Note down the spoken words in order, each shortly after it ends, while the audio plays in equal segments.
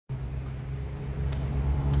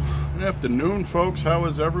Good afternoon, folks. How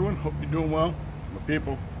is everyone? Hope you're doing well. My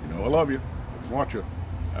people, you know I love you. I just want you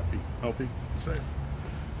happy, healthy, safe.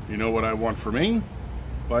 You know what I want for me?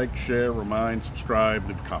 Like, share, remind, subscribe,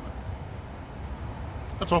 leave a comment.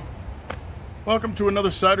 That's all. Welcome to another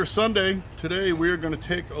Cider Sunday. Today we are going to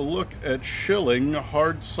take a look at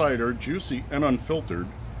schilling-cidery, juicy and unfiltered,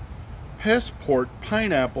 passport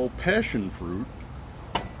pineapple-passionfruit.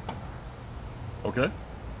 Okay.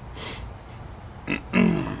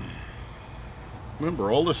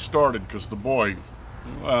 Remember, all this started because the boy,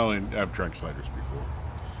 well, I've drank ciders before.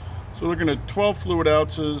 So looking at 12 fluid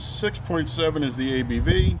ounces, 6.7 is the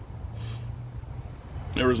ABV.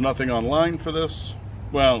 There is nothing online for this.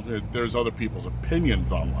 Well, there's other people's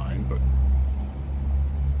opinions online, but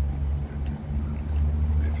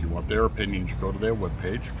if you want their opinions, you go to their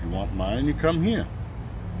webpage. If you want mine, you come here.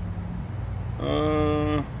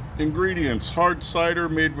 Ingredients: hard cider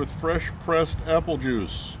made with fresh pressed apple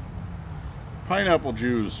juice, pineapple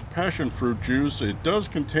juice, passion fruit juice. It does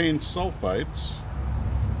contain sulfites.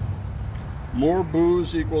 More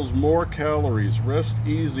booze equals more calories. Rest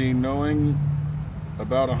easy knowing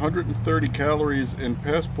about 130 calories in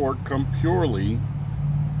Passport come purely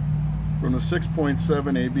from the 6.7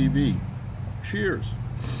 ABV. Cheers.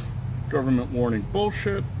 Government warning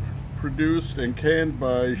bullshit. Produced and canned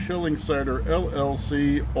by Schilling-Cider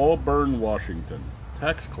LLC, Auburn, Washington.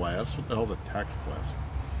 Tax class? What the hell's a tax class?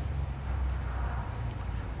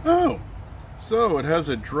 Oh, so it has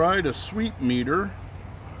a dry to sweet meter.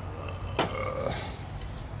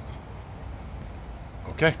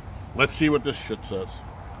 Okay, let's see what this shit says.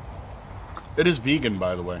 It is vegan,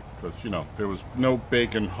 by the way, because, you know, there was no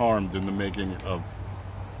bacon harmed in the making of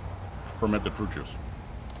fermented fruit juice.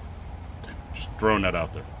 Just throwing that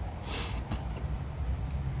out there.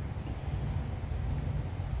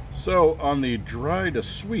 So on the dry to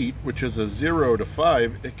sweet, which is a 0 to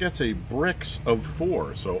 5, it gets a Brix of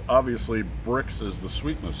 4. So obviously Brix is the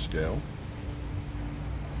sweetness scale.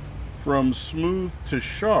 From smooth to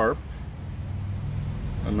sharp,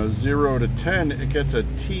 on a 0 to 10, it gets a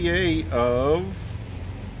TA of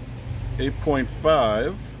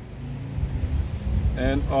 8.5.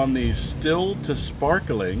 And on the still to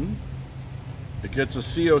sparkling, it gets a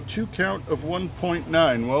CO2 count of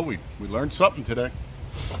 1.9. Well, we learned something today.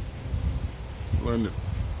 Learned that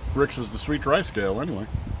Brix is the sweet dry scale anyway.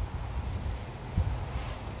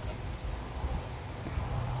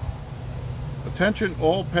 Attention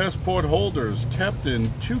all passport holders.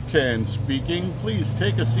 Captain Toucan speaking. Please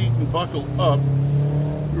take a seat and buckle up.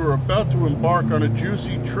 We are about to embark on a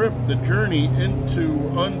juicy trip. The journey into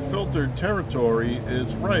unfiltered territory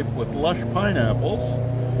is ripe with lush pineapples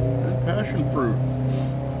and passion fruit.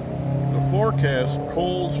 The forecast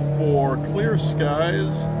calls for clear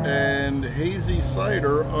skies and hazy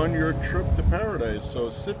cider on your trip to paradise. So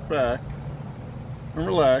sit back and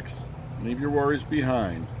relax, leave your worries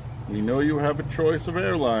behind. We know you have a choice of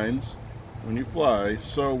airlines when you fly,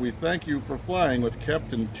 so we thank you for flying with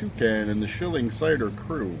Captain Toucan and the Schilling-Cider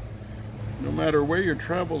crew. No matter where your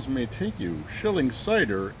travels may take you,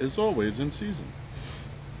 Schilling-Cider is always in season.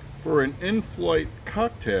 For an in-flight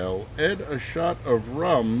cocktail, add a shot of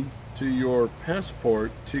rum to your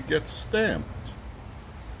passport to get stamped.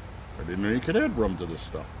 I didn't know you could add rum to this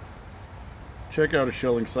stuff. Check out a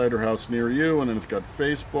Schilling-Cider house near you, and then it's got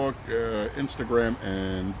Facebook, Instagram,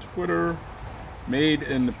 and Twitter. Made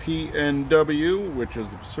in the PNW, which is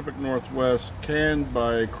the Pacific Northwest, canned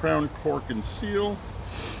by Crown Cork and Seal,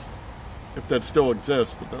 if that still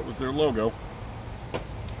exists, but that was their logo.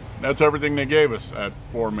 That's everything they gave us at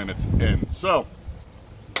 4 minutes in. So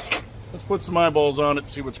let's put some eyeballs on it and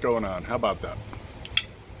see what's going on. How about that?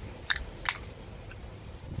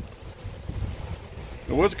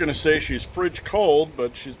 I was going to say she's fridge cold,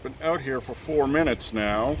 but she's been out here for 4 minutes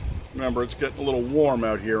now. Remember, it's getting a little warm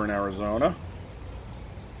out here in Arizona.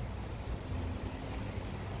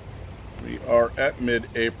 We are at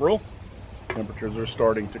mid-April. Temperatures are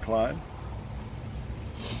starting to climb.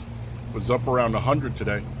 It was up around 100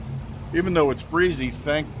 today. Even though it's breezy,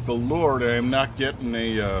 thank the Lord I am not getting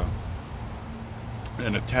an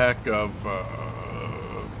attack of,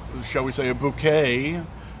 shall we say, a bouquet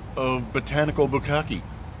of botanical bukkake.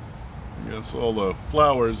 I guess all the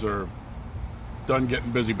flowers are done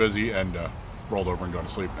getting busy and rolled over and gone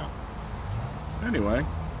to sleep now. Anyway,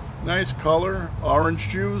 nice color, orange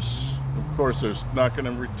juice. Of course, there's not going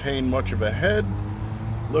to retain much of a head.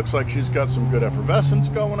 Looks like she's got some good effervescence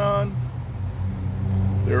going on.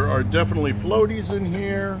 There are definitely floaties in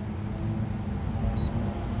here.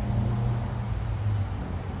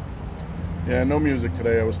 Yeah, no music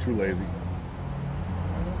today. I was too lazy.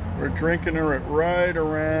 We're drinking her at right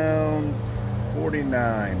around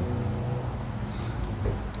 49.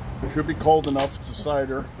 Should be cold enough. It's a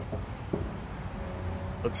cider.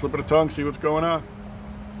 Let's slip it a tongue, see what's going on.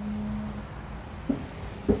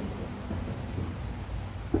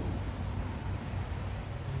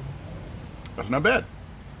 That's not bad.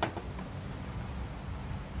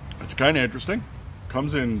 It's kind of interesting.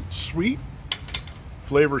 Comes in sweet.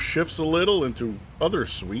 Flavor shifts a little into other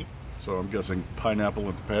sweet. So I'm guessing pineapple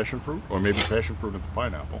into passion fruit, or maybe passion fruit into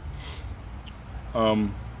pineapple.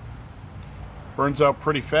 Burns out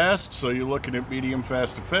pretty fast, so you're looking at medium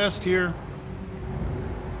fast to fast here.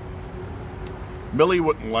 Millie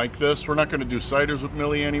wouldn't like this. We're not going to do ciders with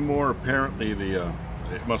Millie anymore. Apparently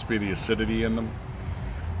it must be the acidity in them.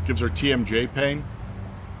 Gives her TMJ pain,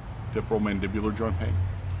 temporomandibular joint pain.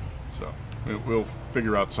 So we'll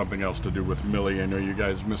figure out something else to do with Millie. I know you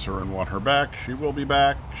guys miss her and want her back. She will be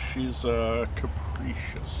back. She's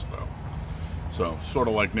capricious though. So sort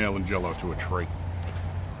of like nailing Jello to a tree.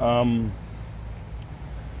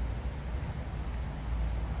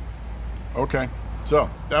 Okay, so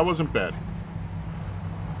that wasn't bad.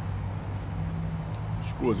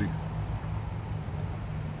 Squizzy.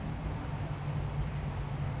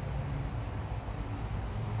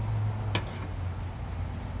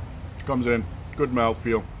 Comes in, good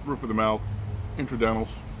mouthfeel, roof of the mouth, intradentals,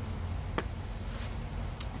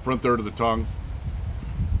 front third of the tongue,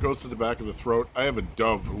 goes to the back of the throat. I have a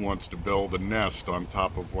dove who wants to build a nest on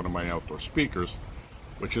top of one of my outdoor speakers,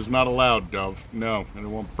 which is not allowed, dove. No, and it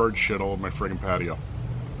won't bird shit all over my friggin' patio.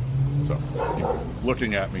 So, he's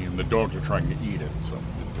looking at me, and the dogs are trying to eat it, so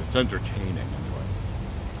it's entertaining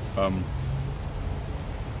anyway.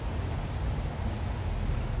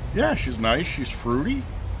 Yeah, she's nice, she's fruity.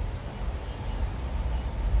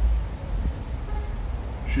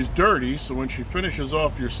 She's dirty, so when she finishes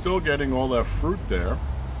off, you're still getting all that fruit there.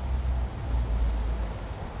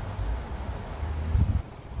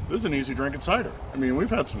 This is an easy drinking cider. I mean, we've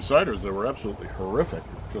had some ciders that were absolutely horrific,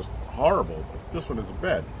 just horrible, but this one isn't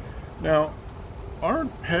bad. Now,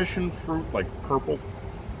 aren't passion fruit like purple?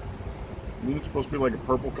 I mean, it's supposed to be like a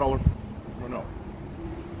purple color? I don't know.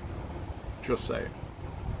 Just saying.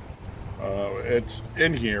 It's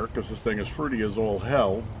in here, because this thing is fruity as all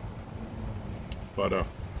hell, but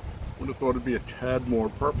would have thought it'd be a tad more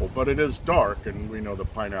purple, but it is dark, and we know the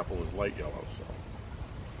pineapple is light yellow, so.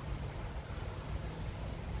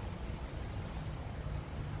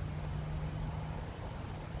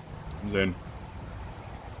 And then,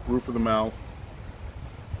 roof of the mouth.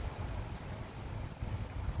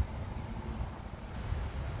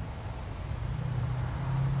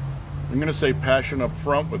 I'm going to say passion up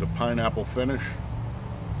front with a pineapple finish.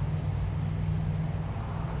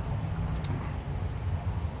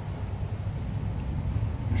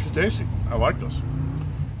 She's tasty. I like this.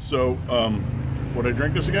 So, would I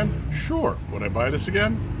drink this again? Sure. Would I buy this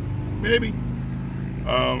again? Maybe.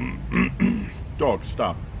 Dog,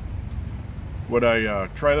 stop. Would I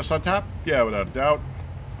try this on tap? Yeah, without a doubt.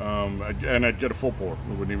 And I'd get a full pour. It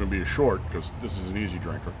wouldn't even be a short, because this is an easy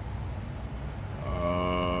drinker.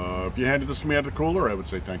 If you handed this to me at the cooler, I would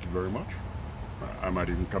say thank you very much. I might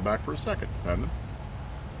even come back for a second, depending.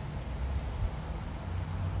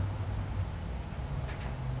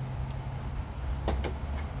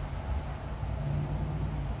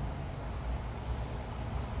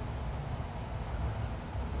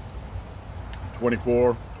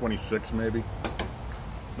 $24, $26 maybe.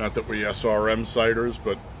 Not that we SRM ciders,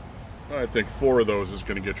 but I think 4 of those is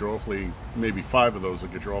going to get you awfully, maybe 5 of those will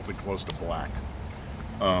get you awfully close to black.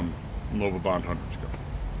 Nova Bond 100s go.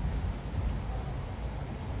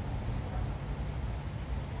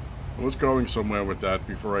 I was going somewhere with that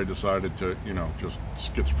before I decided to, you know, just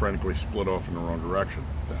schizophrenically split off in the wrong direction.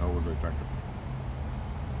 What the hell was I thinking?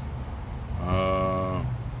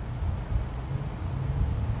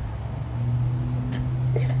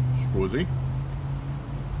 Squizzy.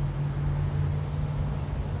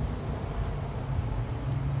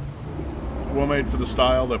 Well made for the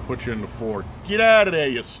style that puts you in the 4. Get out of there,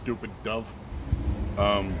 you stupid dove.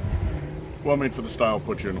 Well made for the style,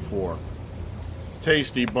 puts you in the 4.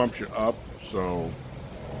 Tasty bumps you up, so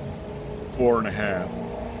 4.5.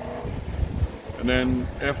 And then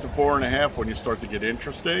after 4.5, when you start to get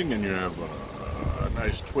interesting and you have a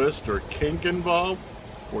nice twist or kink involved,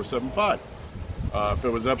 4.75. If it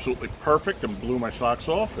was absolutely perfect and blew my socks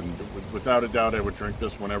off, and without a doubt I would drink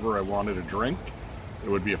this whenever I wanted a drink, it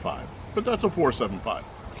would be a 5. But that's a 4.75.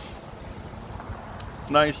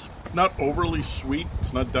 Nice. Not overly sweet.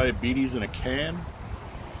 It's not diabetes in a can.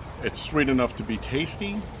 It's sweet enough to be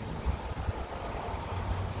tasty.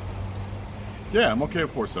 Yeah, I'm okay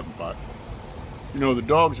with 4.75. You know, the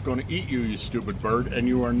dog's are going to eat you, you stupid bird, and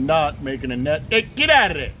you are not making a net. Hey, get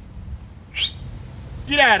out of there!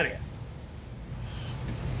 Get out of here.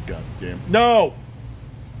 God damn. No!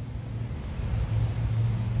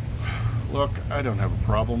 Look, I don't have a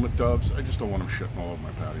problem with doves. I just don't want them shitting all over my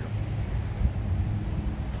patio.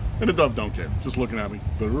 And the dove don't care. Just looking at me.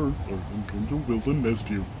 Bird, I'm going to build a nest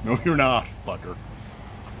you. No, you're not, fucker.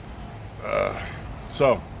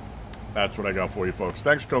 So, that's what I got for you, folks.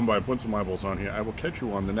 Thanks for coming by and putting some eyeballs on here. I will catch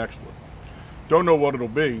you on the next one. Don't know what it'll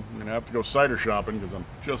be. I'm going to have to go cider shopping because I'm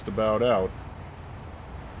just about out.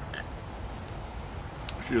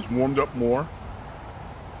 She has warmed up more.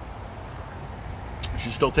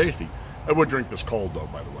 She's still tasty. I would drink this cold, though,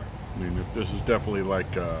 by the way. I mean, this is definitely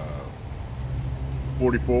like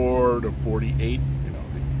 44 to 48. You know,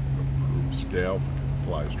 the approved scale.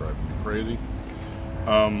 Flies driving me crazy.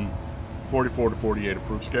 44 to 48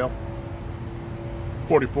 approved scale.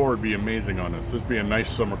 44 would be amazing on this. This would be a nice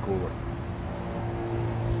summer cooler.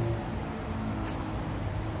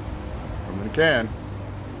 From the can,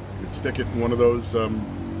 you'd stick it in one of those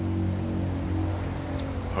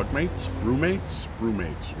Hugmates? Brewmates?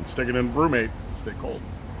 Brewmates. You can stick it in a brewmate, stay cold.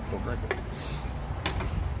 Still drink it.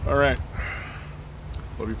 Alright.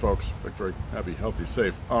 Love you folks. Victory. Happy, healthy,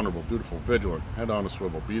 safe, honorable, dutiful, vigilant. Head on a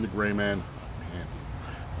swivel. Be the gray man.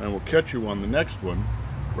 And we'll catch you on the next one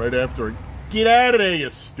right after. Get out of there, you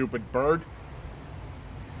stupid bird.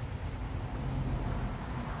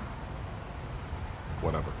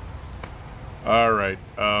 Whatever. Alright.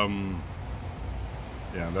 Yeah,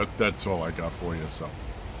 that's all I got for you, so.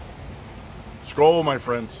 Skål, my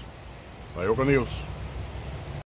friends. Tayo con Dios.